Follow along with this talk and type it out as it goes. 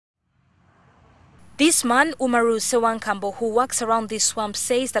This man, Umaru Sewankambo, who works around this swamp,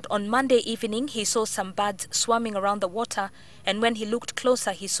 says that on Monday evening he saw some birds swarming around the water, and when he looked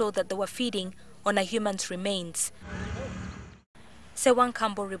closer he saw that they were feeding on a human's remains.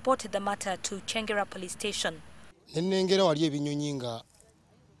 Sewankambo reported the matter to Kyengera police station. Nenengera wali ebinyonyi nga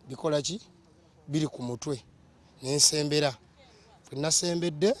bikola ki biri ku mutwe nensembera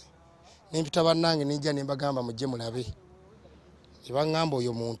nasembedde nempita bannange nijja nembagamba mujje mulabe ebangamba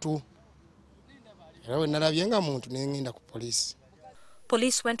oyo muntu era we nalabye nga muntu nengenda ku police.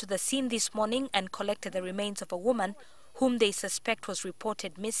 Police went to the scene this morning and collected the remains of a woman whom they suspect was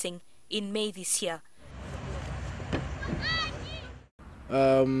reported missing in May this year.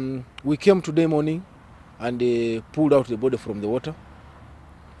 We came today morning and pulled out the body from the water.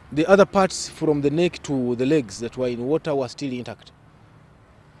 The other parts from the neck to the legs that were in water were still intact.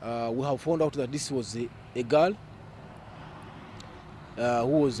 We have found out that this was a girl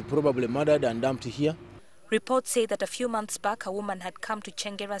who was probably murdered and dumped here. Reports say that a few months back a woman had come to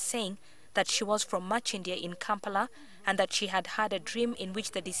Kyengera saying that she was from Much India in Kampala and that she had had a dream in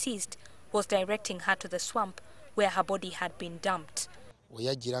which the deceased was directing her to the swamp where her body had been dumped.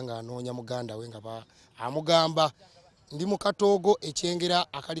 Weyajjira nga anoonya muganda we nga amugamba ndi mu Kitoogo Kyengera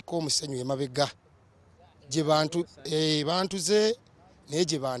akaliko omusenyu emabega gye bantuze naye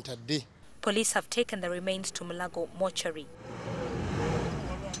gye bantadde. Police have taken the remains to Mulago mortuary.